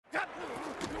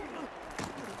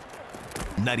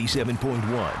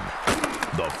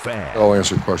97.1, The Fan. I'll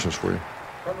answer questions for you.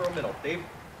 Front row middle, Dave.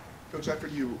 Coach, after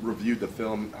you reviewed the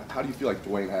film, how do you feel like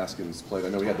Dwayne Haskins played? I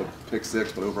know he had the pick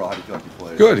six, but overall, how do you feel like he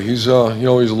played? Good. He's, he's a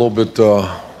little bit,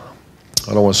 I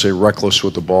don't want to say reckless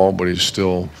with the ball, but he's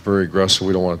still very aggressive.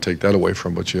 We don't want to take that away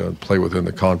from him, but you play within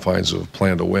the confines of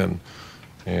plan to win.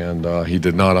 And he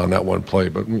did not on that one play,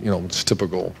 but, it's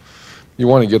typical. You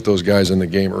want to get those guys in the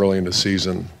game early in the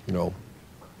season,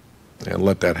 and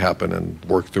let that happen and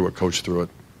work through it, coach through it.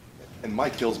 And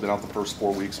Mike Hill's been out the first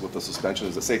 4 weeks with the suspension.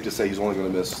 Is it safe to say he's only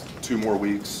going to miss 2 more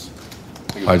weeks?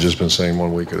 I've just been saying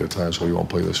 1 week at a time, so he won't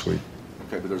play this week.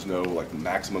 Okay, but there's no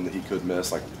maximum that he could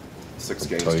miss, 6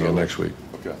 games. I'll tell you again next week.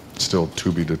 Okay. Still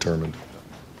to be determined.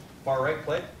 Far right,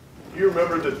 play. Do you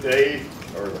remember the day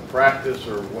or the practice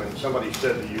or when somebody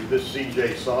said to you, this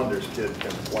C.J. Saunders kid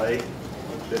can play,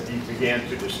 that he began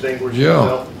to distinguish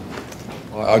himself?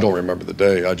 I don't remember the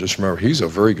day. I just remember he's a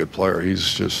very good player.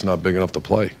 He's just not big enough to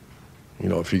play.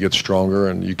 If he gets stronger,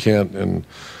 and you can't, and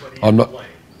I'm not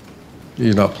playing.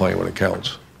 He's not playing when it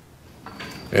counts.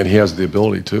 And he has the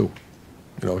ability to.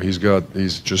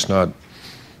 He's just not,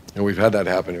 we've had that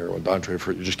happen here with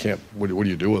Dontre. You just can't, what do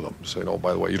you do with him? Say, no,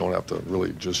 by the way, you don't have to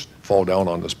really just fall down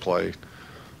on this play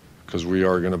because we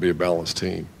are going to be a balanced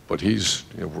team. But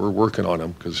we're working on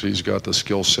him because he's got the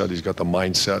skill set, he's got the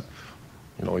mindset.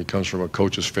 He comes from a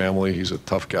coach's family. He's a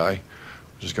tough guy.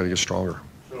 Just got to get stronger.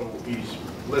 So he's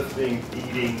lifting,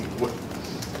 eating,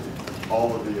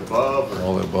 all of the above?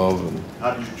 All the above. And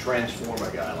how do you transform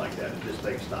a guy like that? It just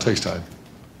takes time. Takes time.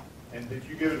 And did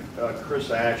you give Chris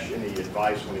Ash any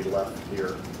advice when he left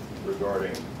here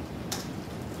regarding,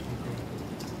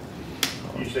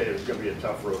 you say it was going to be a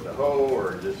tough road to hoe,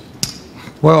 or just?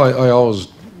 Well,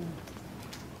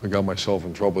 I got myself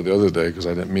in trouble the other day because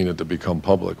I didn't mean it to become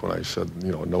public when I said,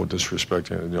 no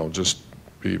disrespect, just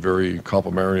be very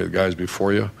complimentary to the guys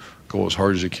before you, go as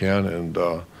hard as you can, and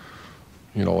a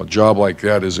job like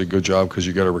that is a good job because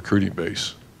you got a recruiting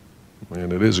base,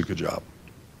 and it is a good job.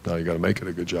 Now you got to make it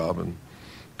a good job, and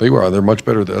they're much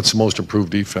better. That's the most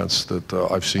improved defense that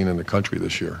I've seen in the country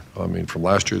this year. I mean, from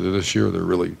last year to this year, they're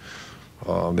really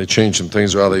they changed some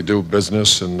things how they do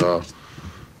business, and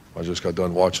I just got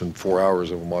done watching 4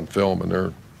 hours of them on film, and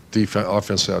their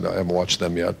offense, I haven't watched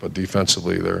them yet, but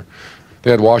defensively, they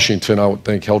had Washington, I would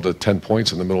think, held to 10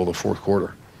 points in the middle of the fourth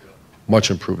quarter. Much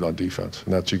improved on defense,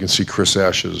 and you can see Chris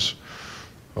Ash's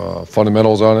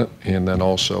fundamentals on it, and then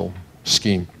also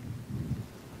scheme.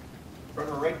 Front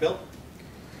row right, Bill.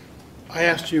 I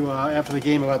asked you after the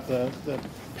game about the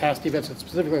pass defense, and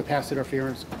specifically the pass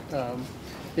interference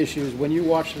issues. When you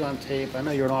watched it on tape, I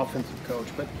know you're an offensive coach,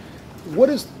 but what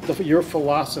is your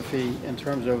philosophy in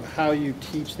terms of how you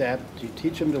teach that? Do you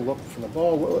teach them to look for the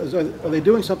ball? Are they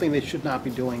doing something they should not be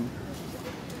doing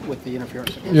with the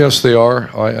interference? Yes, they are.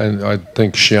 I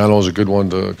think Shiano is a good one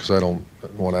because I don't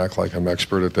want to act like I'm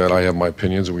expert at that. I have my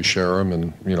opinions and we share them,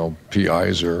 and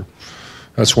PIs are.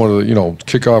 That's one of the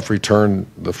kickoff return,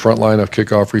 the front line of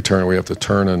kickoff return. We have to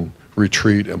turn and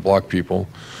retreat and block people.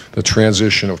 The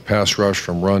transition of pass rush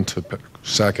from run to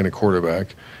sacking a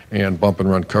quarterback and bump and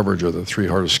run coverage are the 3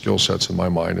 hardest skill sets in my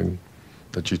mind and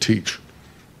that you teach.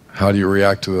 How do you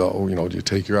react to the, do you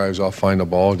take your eyes off, find the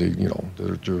ball?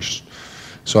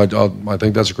 So I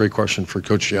think that's a great question for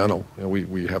Coach Shiano.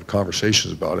 We have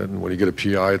conversations about it, and when you get a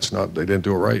PI, it's not, they didn't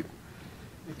do it right.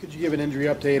 Could you give an injury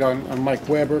update on Mike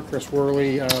Weber, Chris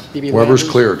Worley, BB Weber's Landers?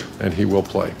 cleared, and he will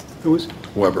play. Who is?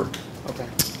 Weber. Okay.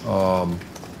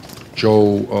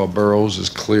 Joe Burrows is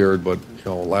cleared, but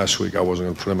last week I wasn't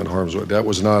going to put him in harm's way. That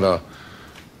was not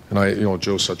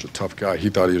Joe's such a tough guy. He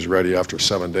thought he was ready after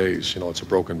 7 days. It's a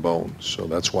broken bone, so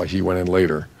that's why he went in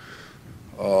later.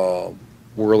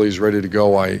 Worley's ready to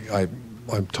go.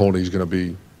 I'm told he's going to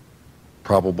be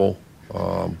probable,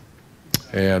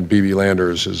 and BB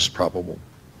Landers is probable.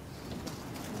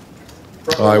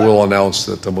 I will announce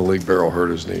that Malik Barrow hurt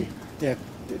his knee. Yeah.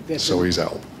 So he's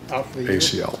out. Out for the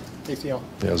ACL. ACL.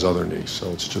 He has other knee,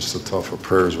 so it's just a tough of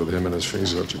prayers with him and his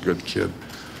face. He's such a good kid.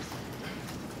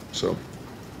 So.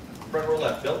 Front row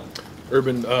left, Bill.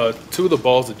 Urban, 2 of the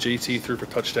balls that JT threw for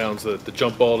touchdowns, the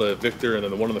jump ball to Victor and then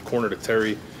the one in the corner to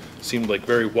Terry, seemed like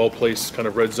very well-placed kind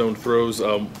of red zone throws.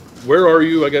 Where are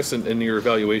you, I guess, in your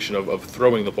evaluation of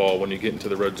throwing the ball when you get into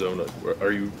the red zone?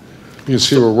 Are you? You can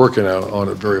see we're working on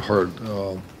it very hard.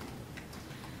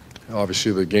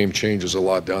 Obviously, the game changes a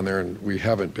lot down there, and we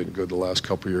haven't been good the last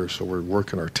couple of years, so we're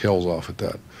working our tails off at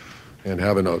that. And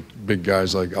having big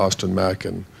guys like Austin Mack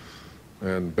and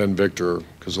Ben Victor,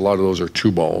 because a lot of those are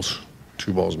 2 balls.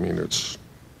 2 balls mean it's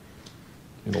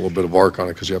a little bit of arc on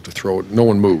it because you have to throw it. No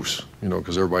one moves,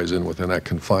 because everybody's in within that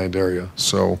confined area.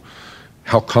 So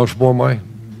How comfortable am I?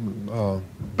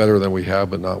 Better than we have,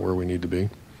 but not where we need to be.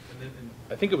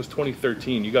 I think it was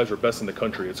 2013. You guys were best in the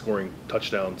country at scoring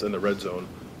touchdowns in the red zone.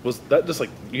 Was that just like,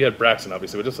 you had Braxton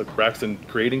obviously, but just like Braxton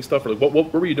creating stuff, or like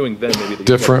what were you doing then? Maybe that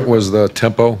Different was the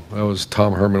tempo. That was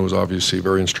Tom Herman was obviously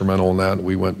very instrumental in that.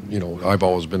 We went, you know, I've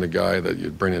always been the guy that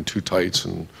you'd bring in two tights,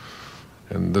 and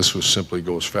this was simply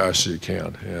go as fast as you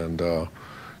can and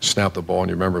snap the ball. And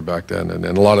you remember back then, and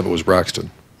a lot of it was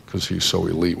Braxton because he's so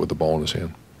elite with the ball in his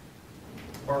hand.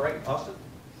 Far right, Austin.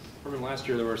 Urban, last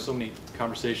year there were so many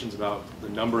conversations about the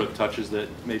number of touches that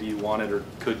maybe you wanted or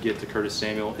could get to Curtis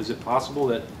Samuel. Is it possible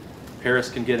that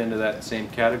Paris can get into that same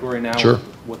category now? Sure.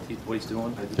 With what he's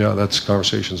doing? Yeah, that's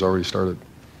conversation's already started.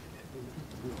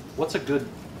 What's a good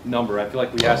number? I feel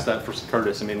like we asked that for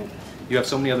Curtis. I mean, you have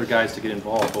so many other guys to get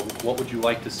involved, but what would you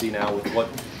like to see now with what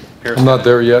Paris? I'm not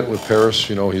there yet with Paris.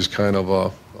 You know, he's kind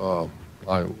of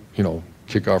you know,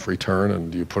 kickoff return,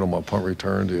 and do you put him on punt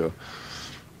return? Do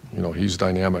you know, he's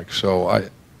dynamic. So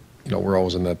you know, we're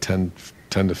always in that 10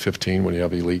 to 15 when you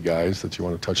have elite guys that you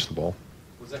want to touch the ball.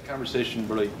 Was that conversation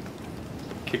really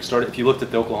kick-started? If you looked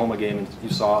at the Oklahoma game and you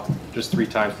saw just 3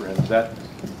 times for him,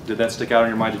 did that stick out in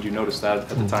your mind? Did you notice that at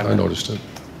the time? I noticed it.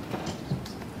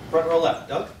 Front row left,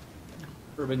 Doug.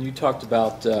 Urban, you talked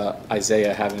about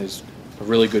Isaiah having a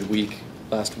really good week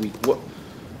last week.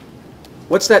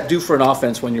 What's that do for an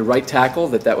offense when your right tackle,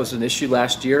 that was an issue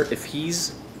last year, if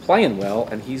he's playing well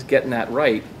and he's getting that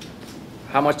right,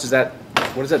 what does that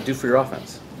do for your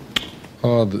offense?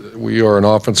 We are an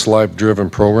offense-driven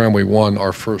program. We won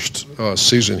our first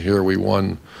season here. We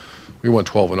won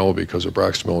 12-0 because of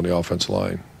Braxton Miller on the offensive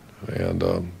line,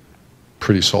 and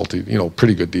pretty salty, you know,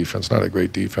 pretty good defense. Not a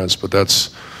great defense, but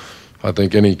that's. I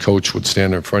think any coach would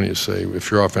stand in front of you and say,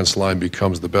 if your offensive line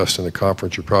becomes the best in the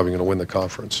conference, you're probably going to win the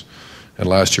conference. And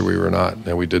last year we were not,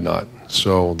 and we did not.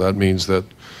 So that means that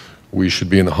we should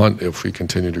be in the hunt if we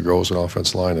continue to grow as an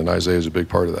offensive line, and Isaiah is a big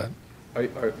part of that.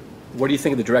 What do you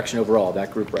think of the direction overall of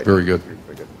that group right Very now? good.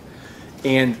 Very good.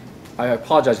 And I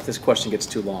apologize if this question gets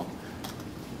too long.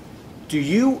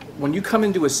 When you come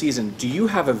into a season, do you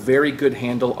have a very good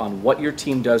handle on what your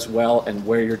team does well and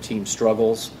where your team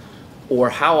struggles? Or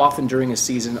how often during a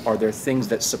season are there things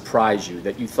that surprise you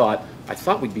that you thought, I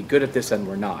thought we'd be good at this and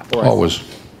we're not? Or Always.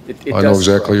 I know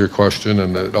exactly your question,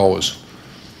 and it always.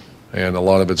 And a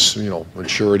lot of it's, you know,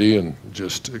 maturity and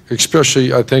just,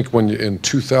 especially I think when in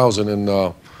 2000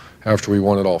 and after we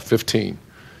won it all, 15,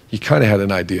 you kind of had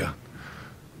an idea.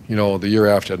 You know, the year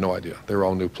after, I had no idea. They were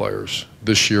all new players.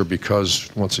 This year,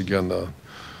 because once again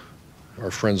our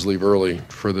friends leave early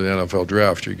for the NFL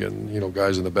draft, you're getting, you know,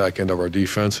 guys in the back end of our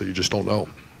defense that you just don't know,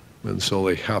 and so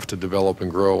they have to develop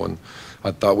and grow. And I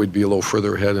thought we'd be a little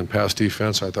further ahead in pass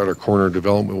defense. I thought our corner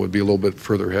development would be a little bit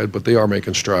further ahead, but they are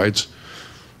making strides.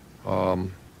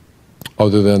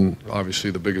 Other than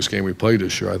obviously the biggest game we played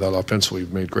this year, I thought offensively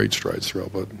we've made great strides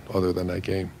throughout, but other than that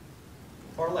game.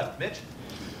 Far left, Mitch.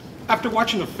 After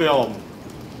watching the film,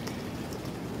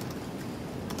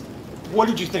 what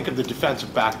did you think of the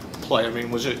defensive back play? I mean,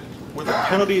 were the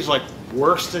penalties like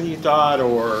worse than you thought,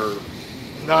 or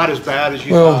not as bad as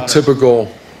you thought? Well,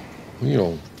 typical, you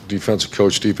know, defensive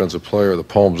coach, defensive player, the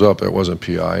palms up, that wasn't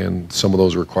PI, and some of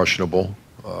those were questionable,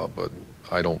 but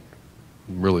I don't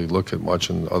really look at much,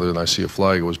 and other than I see a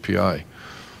flag, it was PI.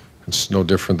 It's no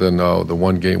different than the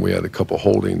one game we had a couple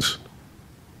holdings.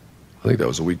 I think that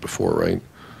was the week before, right,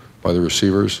 by the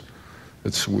receivers.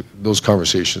 It's those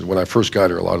conversations. When I first got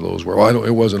here, a lot of those were, well,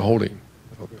 it wasn't holding.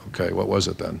 Okay, what was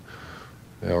it then?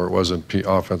 You know, or it wasn't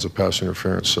offensive pass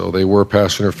interference. So they were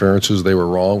pass interferences. They were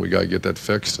wrong. We got to get that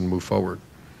fixed and move forward.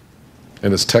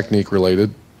 And it's technique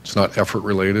related. It's not effort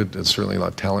related. It's certainly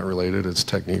not talent related. It's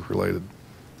technique related.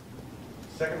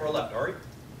 Second row left, Ari.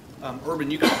 Urban,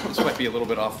 this might be a little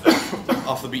bit off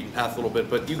the beaten path a little bit,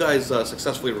 but you guys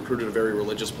successfully recruited a very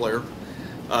religious player,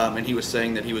 and he was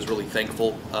saying that he was really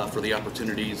thankful for the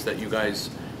opportunities that you guys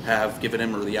have given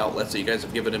him, or the outlets that you guys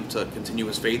have given him to continue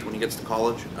his faith when he gets to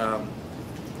college.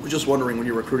 We're just wondering, when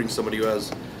you're recruiting somebody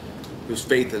whose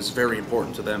faith is very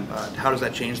important to them, how does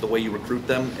that change the way you recruit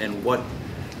them, and what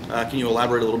can you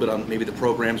elaborate a little bit on maybe the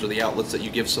programs or the outlets that you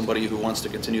give somebody who wants to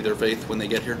continue their faith when they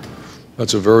get here?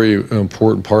 That's a very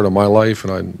important part of my life,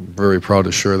 and I'm very proud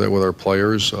to share that with our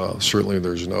players. Certainly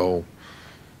there's no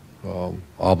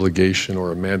obligation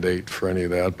or a mandate for any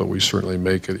of that, but we certainly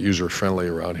make it user-friendly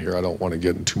around here. I don't want to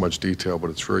get into too much detail, but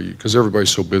it's very, because everybody's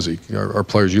so busy. Our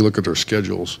players, you look at their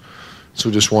schedules, so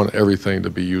we just want everything to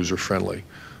be user-friendly,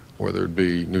 whether it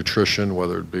be nutrition,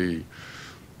 whether it be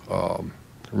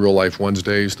real life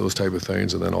Wednesdays, those type of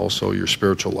things, and then also your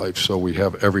spiritual life. So we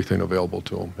have everything available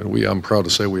to them. And I'm proud to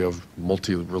say we have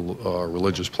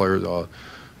religious players,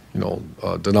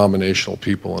 denominational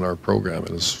people in our program.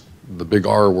 And the big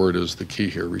R word is the key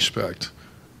here: respect.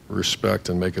 Respect,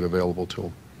 and make it available to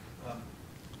them.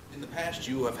 In the past,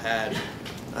 you have had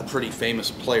a pretty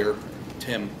famous player,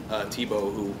 Tim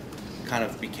Tebow, who kind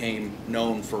of became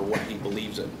known for what he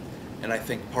believes in. And I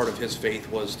think part of his faith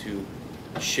was to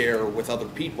share with other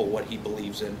people what he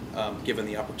believes in, given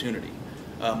the opportunity.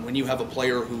 When you have a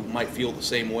player who might feel the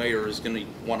same way or is going to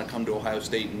want to come to Ohio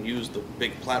State and use the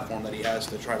big platform that he has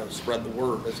to try to spread the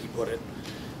word, as he put it,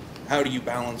 how do you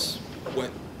balance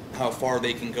how far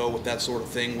they can go with that sort of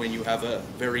thing when you have a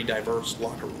very diverse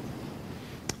locker room?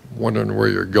 Wondering where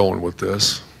you're going with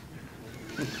this.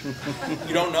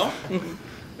 You don't know?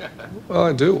 Well,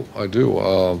 I do. I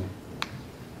don't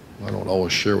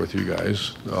always share with you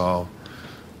guys.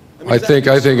 I think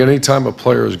any time a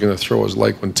player is going to throw is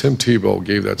like when Tim Tebow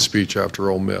gave that speech after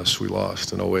Ole Miss, we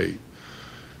lost in '08.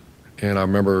 And I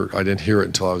remember I didn't hear it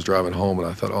until I was driving home, and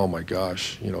I thought, oh my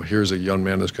gosh, here's a young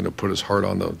man that's going to put his heart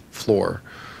on the floor.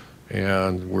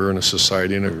 And we're in a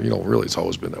society, and really it's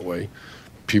always been that way.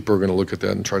 People are going to look at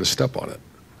that and try to step on it.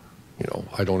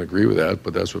 I don't agree with that,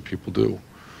 but that's what people do.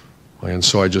 And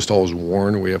so I just always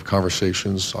warn. We have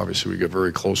conversations. Obviously, we get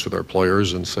very close with our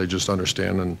players and say, just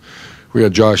understand. And we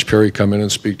had Josh Perry come in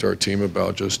and speak to our team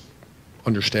about just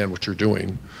understand what you're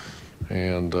doing.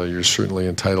 And you're certainly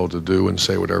entitled to do and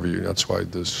say whatever that's why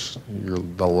you're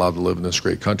not allowed to live in this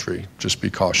great country. Just be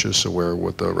cautious, aware of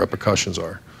what the repercussions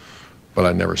are. But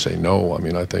I never say no. I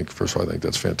mean, first of all, I think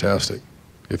that's fantastic.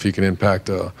 If you can impact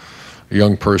a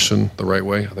young person the right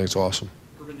way, I think it's awesome.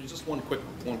 Urban, just one quick.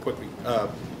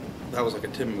 That was like a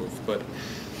Tim move, but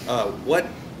what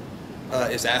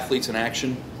is Athletes in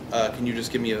Action? Can you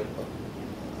just give me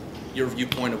your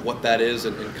viewpoint of what that is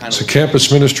and kind of? It's a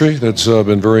campus ministry that's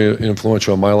been very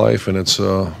influential in my life, and it's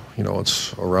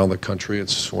it's around the country.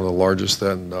 It's one of the largest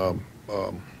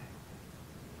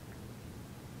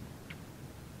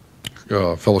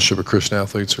Fellowship of Christian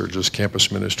Athletes, or just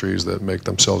campus ministries that make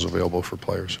themselves available for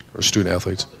players or student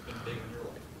athletes.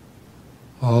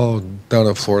 Oh, down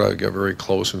in Florida, I get very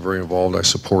close and very involved. I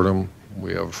support them.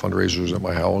 We have fundraisers at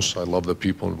my house. I love the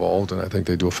people involved, and I think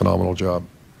they do a phenomenal job.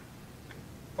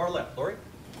 Far left, Lori.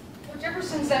 Coach, ever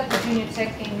since that Virginia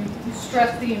Tech game, you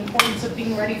stressed the importance of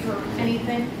being ready for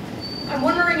anything. I'm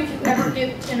wondering if you ever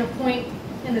get in a point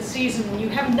in the season when you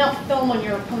have enough film on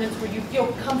your opponents where you feel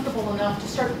comfortable enough to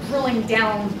start drilling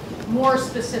down more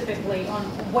specifically on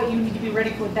what you need to be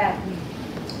ready for that week.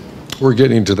 We're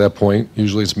getting to that point.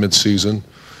 Usually it's mid-season.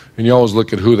 And you always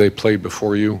look at who they played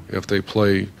before you. If they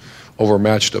play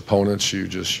overmatched opponents, you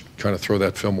just kind of throw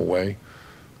that film away,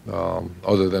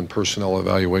 other than personnel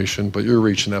evaluation. But you're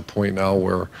reaching that point now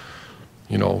where,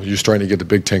 you're starting to get the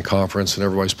Big Ten Conference and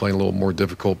everybody's playing a little more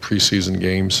difficult preseason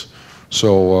games.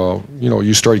 So,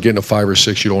 you start getting to 5 or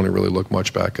 6, you don't really look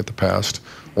much back at the past,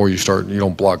 or you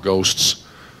don't block ghosts.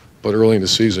 But early in the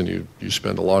season, you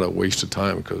spend a lot of wasted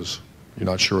time because you're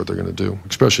not sure what they're going to do,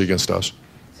 especially against us.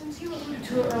 Since you alluded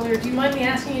to it earlier, do you mind me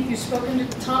asking if you've spoken to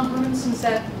Tom Herman since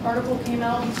that article came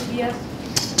out on CBS?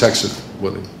 Texted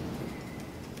with him.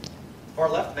 Far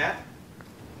left, Matt.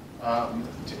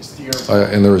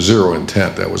 And there was zero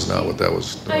intent. That was not what that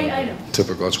was I know.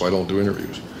 typical. That's why I don't do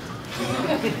interviews.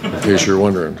 In case you're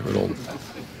wondering, I don't.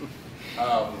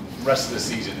 Rest of the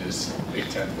season is Big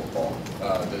Ten football.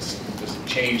 Does it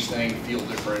change things, feel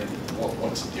different?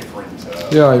 What's different?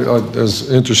 Yeah, it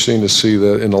was interesting to see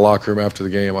that in the locker room after the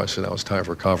game. I said, now it's time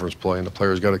for conference play, and the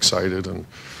players got excited, and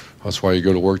that's why you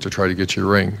go to work to try to get your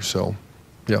ring. So,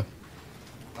 yeah.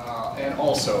 And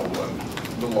also,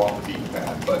 a little off the beaten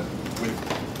path, but with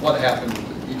what happened,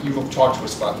 you've talked to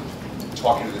us about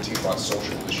talking to the team about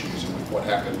social issues, and with what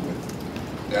happened with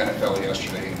the NFL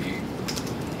yesterday and the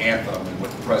anthem and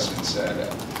what the president said.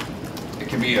 It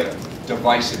can be a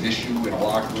divisive issue in a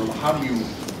locker room. How do you,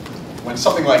 when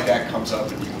something like that comes up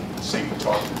and you say you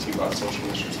talk to the team about social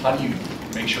issues, how do you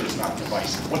make sure it's not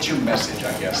divisive? What's your message,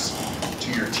 I guess,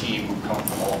 to your team who come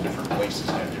from all different places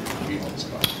and have different feelings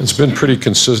about it? It's been pretty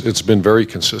consistent. It's been very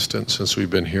consistent since we've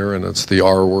been here, and it's the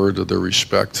R word of the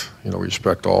respect.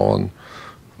 Respect all. And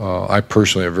I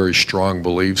personally have very strong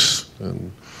beliefs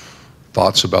and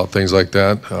thoughts about things like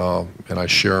that, and I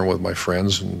share them with my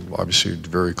friends, and obviously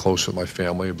very close with my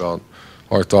family about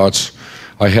our thoughts.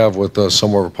 I have with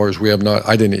some of our players. We have not.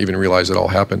 I didn't even realize it all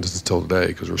happened until today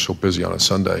because we're so busy on a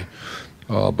Sunday.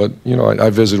 But I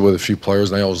visited with a few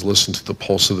players, and I always listen to the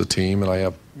pulse of the team. And I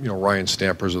have Ryan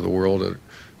Stampers of the world that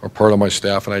are part of my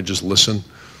staff, and I just listen.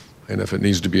 And if it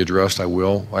needs to be addressed, I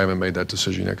will. I haven't made that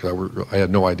decision yet because I had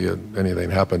no idea anything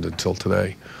happened until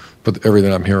today. But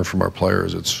everything I'm hearing from our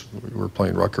players, we're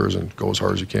playing Rutgers and go as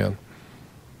hard as you can.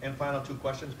 And final 2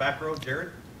 questions. Back row,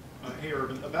 Jared. Hey,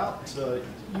 Urban.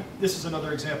 This is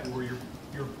another example where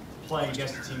you're playing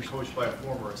against a team coached by a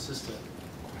former assistant.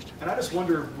 And I just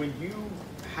wonder, when you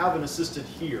have an assistant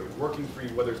here working for you,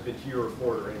 whether it's been here or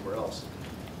Florida or anywhere else,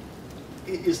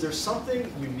 is there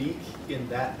something unique in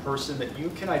that person that you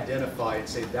can identify and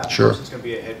say that Sure. person's going to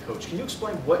be a head coach? Can you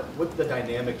explain what the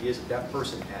dynamic is that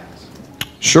person has?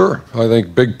 Sure. I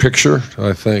think big picture.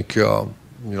 I think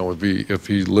if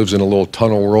he lives in a little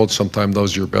tunnel world, sometimes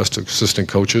those are your best assistant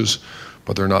coaches,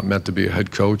 but they're not meant to be a head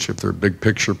coach. If they're big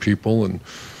picture people, and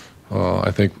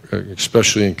I think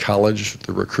especially in college,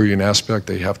 the recruiting aspect,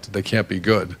 they can't be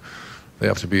good. They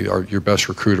have to be your best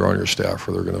recruiter on your staff,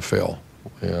 or they're going to fail.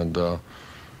 And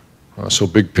so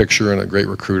big picture and a great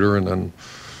recruiter, and then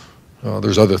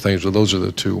there's other things, but those are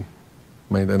the 2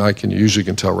 main, and I usually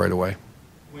can tell right away.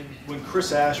 When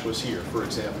Chris Ash was here, for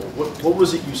example, what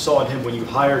was it you saw in him when you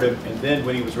hired him, and then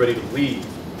when he was ready to leave,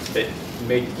 that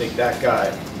made you think that guy,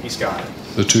 he's got it?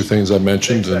 The 2 things I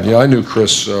mentioned, Exactly. and I knew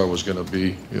Chris was going to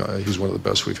be, he's one of the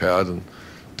best we've had, and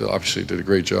obviously did a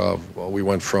great job. Well, we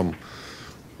went from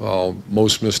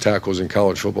most missed tackles in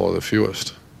college football to the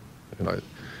fewest. And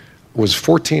was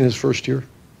 14 his first year?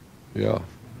 Yeah,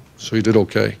 so he did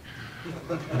okay.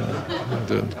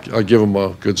 I give him a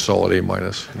good solid A-.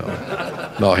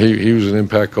 No, he was an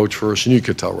impact coach for us, and you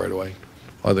could tell right away.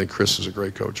 I think Chris is a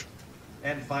great coach.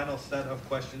 And final set of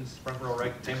questions, front row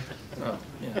right, Tim.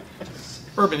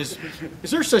 Urban, is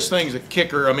there such thing as a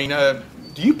kicker? I mean,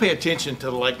 do you pay attention to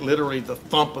literally the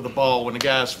thump of the ball when the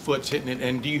guy's foot's hitting it,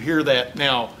 and do you hear that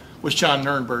now with Sean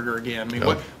Nurnberger again? I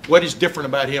mean, what is different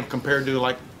about him compared to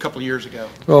a couple of years ago?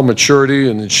 Well, maturity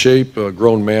and in shape, a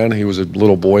grown man. He was a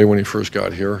little boy when he first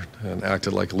got here and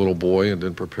acted like a little boy and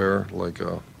didn't prepare like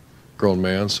a grown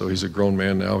man. So he's a grown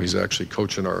man now. He's actually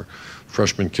coaching our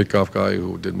freshman kickoff guy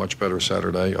who did much better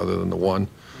Saturday other than the one.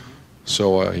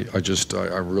 So I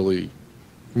really,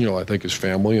 I think his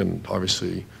family, and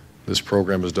obviously this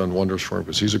program has done wonders for him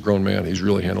because he's a grown man. He's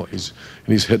really handling, he's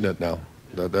hitting it now.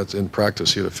 That's in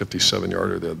practice. He had a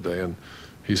 57-yarder the other day, and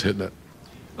he's hitting it.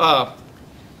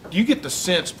 Do you get the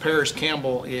sense Paris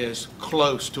Campbell is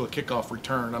close to a kickoff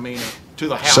return? I mean, to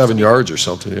the house. 7 yards or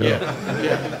something, yeah.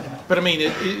 Yeah. But I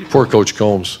mean, Poor Coach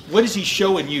Combs. What is he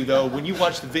showing you though when you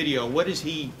watch the video? What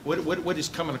is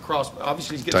coming across?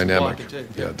 Obviously, he's getting Dynamic. blocking too.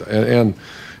 Yeah, and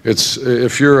it's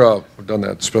if you're I've done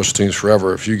that special teams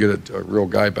forever. If you get a real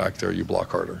guy back there, you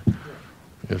block harder.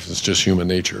 If it's just human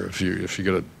nature. If you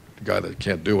get a guy that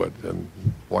can't do it, then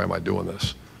why am I doing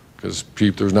this? Because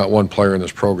there's not one player in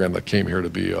this program that came here to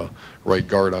be a right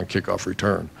guard on kickoff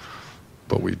return.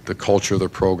 But the culture of the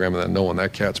program, and then knowing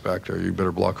that cat's back there, you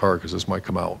better block hard because this might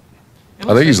come out.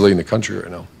 I think he's leading the country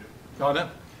right now. Oh,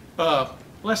 no.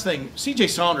 Last thing, C.J.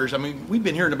 Saunders, I mean, we've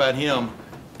been hearing about him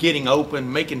getting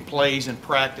open, making plays in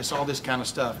practice, all this kind of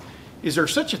stuff. Is there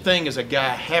such a thing as a guy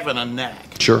having a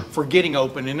knack for getting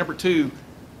open? And number 2,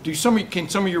 can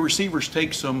some of your receivers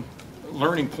take some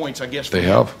learning points, I guess? They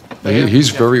have.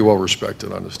 He's very well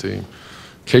respected on this team.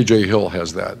 KJ Hill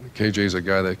has that. KJ's a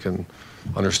guy that can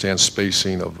understand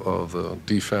spacing of the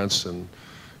defense, and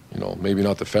maybe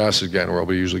not the fastest guy in the world,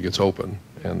 but he usually gets open.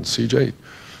 And CJ,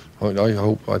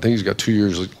 I think he's got 2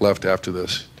 years left after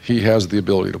this. He has the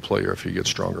ability to play here if he gets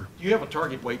stronger. Do you have a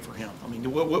target weight for him? I mean,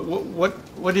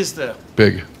 what is the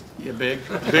big? Yeah, bigger.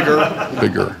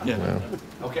 Bigger. Yeah.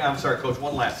 Okay, I'm sorry, Coach.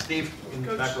 One last. Steve, in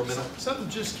the back row middle. Something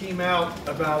just came out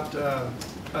about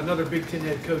another Big Ten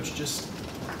head coach just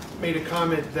made a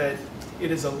comment that it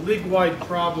is a league-wide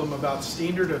problem about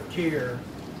standard of care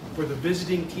for the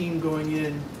visiting team going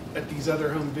in at these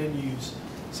other home venues.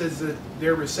 Says that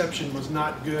their reception was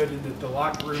not good and that the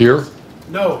locker room Here?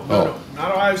 No,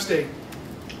 not Ohio State.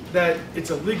 That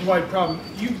it's a league-wide problem.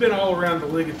 You've been all around the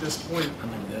league at this point.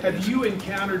 Have you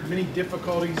encountered many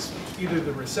difficulties, either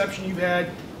the reception you've had,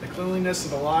 the cleanliness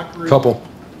of the locker room? Couple.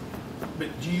 But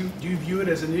do you view it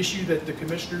as an issue that the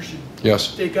commissioner should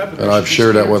Yes. take up? And I've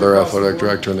shared that with our athletic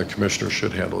director, and the commissioner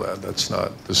should handle that.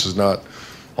 This is not,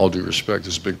 all due respect,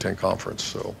 this is Big Ten Conference.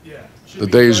 So the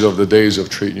days of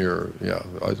treating your,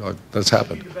 that's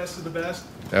happened. Be the best of the best?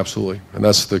 Absolutely. And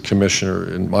that's the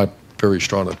commissioner, in my very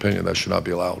strong opinion, that should not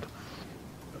be allowed.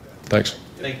 Thanks.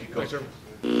 Thank you, Coach.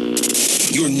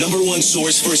 Your #1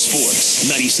 source for sports,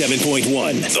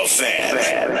 97.1 The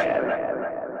Fan.